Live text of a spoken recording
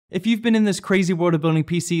If you've been in this crazy world of building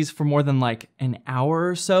PCs for more than like an hour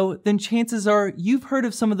or so, then chances are you've heard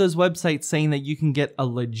of some of those websites saying that you can get a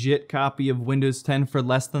legit copy of Windows 10 for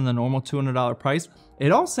less than the normal $200 price.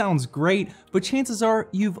 It all sounds great, but chances are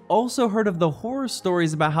you've also heard of the horror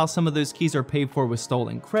stories about how some of those keys are paid for with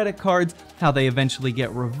stolen credit cards, how they eventually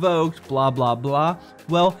get revoked, blah blah blah.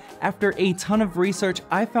 Well, after a ton of research,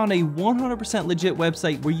 I found a 100% legit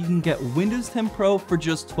website where you can get Windows 10 Pro for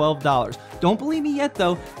just $12. Don't believe me yet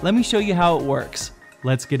though, let me show you how it works.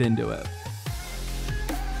 Let's get into it.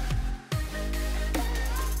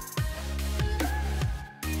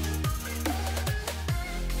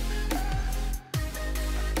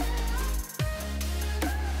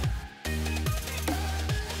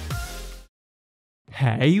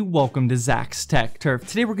 Hey, welcome to Zach's Tech Turf.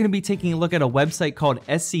 Today we're going to be taking a look at a website called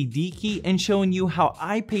SCD Key and showing you how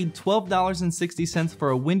I paid $12.60 for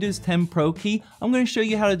a Windows 10 Pro key. I'm going to show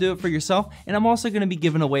you how to do it for yourself, and I'm also going to be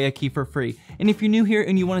giving away a key for free. And if you're new here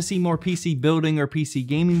and you want to see more PC building or PC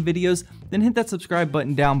gaming videos, then hit that subscribe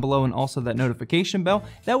button down below and also that notification bell.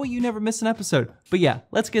 That way you never miss an episode. But yeah,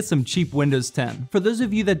 let's get some cheap Windows 10. For those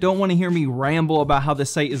of you that don't want to hear me ramble about how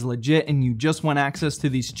this site is legit and you just want access to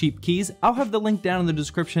these cheap keys, I'll have the link down in the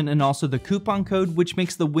description and also the coupon code, which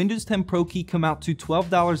makes the Windows 10 Pro key come out to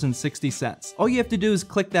 $12.60. All you have to do is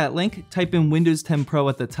click that link, type in Windows 10 Pro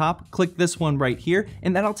at the top, click this one right here,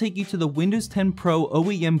 and that'll take you to the Windows 10 Pro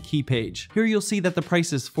OEM key page. Here you'll see that the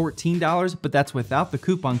price is $14, but that's without the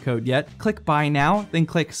coupon code yet. Click buy now, then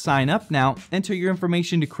click sign up now, enter your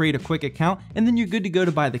information to create a quick account, and then you're good to go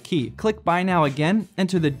to buy the key. Click buy now again,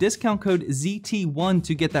 enter the discount code ZT1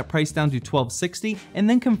 to get that price down to $12.60, and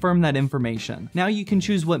then confirm that information. Now you can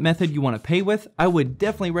choose what method you want to pay with. I would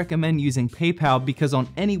definitely recommend using PayPal because on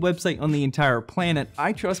any website on the entire planet,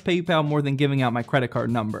 I trust PayPal more than giving out my credit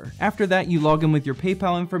card number. After that, you log in with your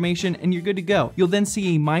PayPal information and you're good to go. You'll then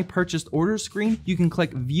see a My Purchased Order screen. You can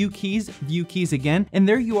click View Keys again, and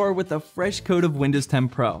there you are with a fresh code of Windows 10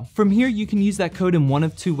 Pro. From here, you can use that code in one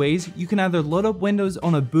of two ways. You can either load up Windows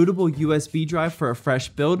on a bootable USB drive for a fresh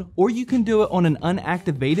build, or you can do it on an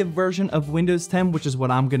unactivated version of Windows 10, which is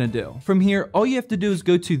what I'm gonna do. From here, all you have to do is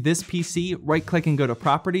go to this PC, right click and go to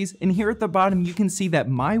properties, and here at the bottom you can see that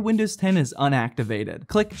my Windows 10 is unactivated.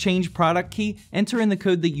 Click change product key, enter in the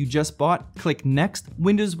code that you just bought, click next.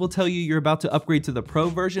 Windows will tell you you're about to upgrade to the Pro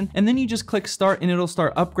version, and then you just click start and it'll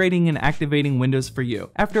start upgrading and activating Windows for you.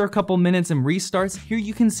 After a couple minutes and restarts, here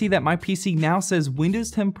you can see that my PC now says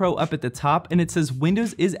Windows 10 Pro up at the top and it says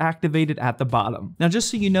Windows is activated at the bottom. Now just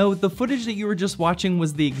so you know, the footage that you were just watching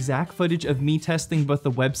was the exact footage of me testing both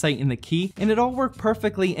the website and the key, and it all worked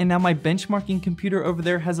perfectly, and now my benchmarking computer over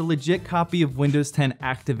there has a legit copy of Windows 10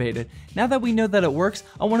 activated. Now that we know that it works,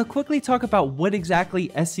 I want to quickly talk about what exactly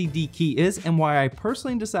SCD Key is and why I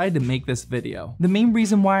personally decided to make this video. The main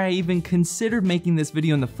reason why I even considered making this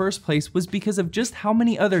video in the first place was because of just how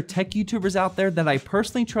many other tech YouTubers out there that I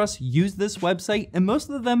personally trust use this website, and most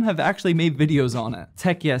of them have actually made videos on it.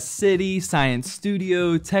 Tech Yes City, Science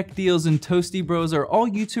Studio, Tech Deals, and Toasty Bros are all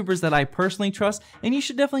YouTubers that I personally trust, and you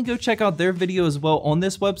should definitely go check out their video as well on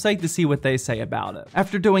this website to see what they say about it.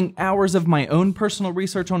 After doing hours of my own personal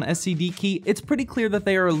research on SCD Key, it's pretty clear that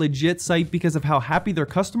they are a legit site because of how happy their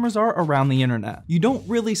customers are around the internet. You don't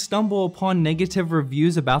really stumble upon negative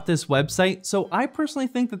reviews about this website, so I personally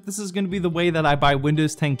think that this is going to be the way that I buy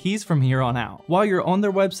Windows 10 keys from here on out. While you're on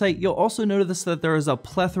their website, you'll also notice that there is a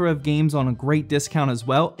plethora of games on a great discount as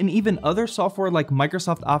well, and even other software like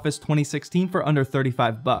Microsoft Office 2016 for under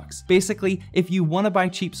 35 bucks. Basically, if you want to buy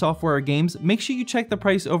cheap software or games, make sure you check the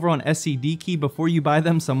price over on SCD Key before you buy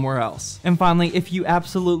them somewhere else. And finally, if you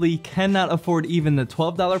absolutely cannot afford even the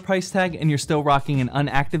 $12 price tag and you're still rocking an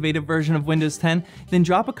unactivated version of Windows 10, then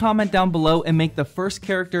drop a comment down below and make the first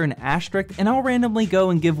character an asterisk, and I'll randomly go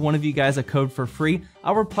and give one of you guys a code for free.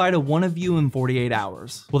 I'll reply to one of you in 48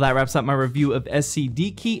 hours. Well, that wraps up my review of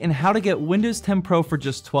SCD Key and how to get Windows 10 Pro for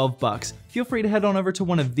just 12 bucks. Feel free to head on over to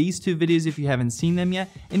one of these two videos if you haven't seen them yet,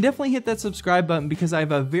 and definitely hit that subscribe button because I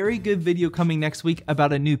have a very good video coming next week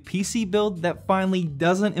about a new PC build that finally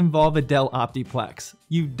doesn't involve a Dell Optiplex.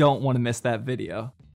 You don't want to miss that video.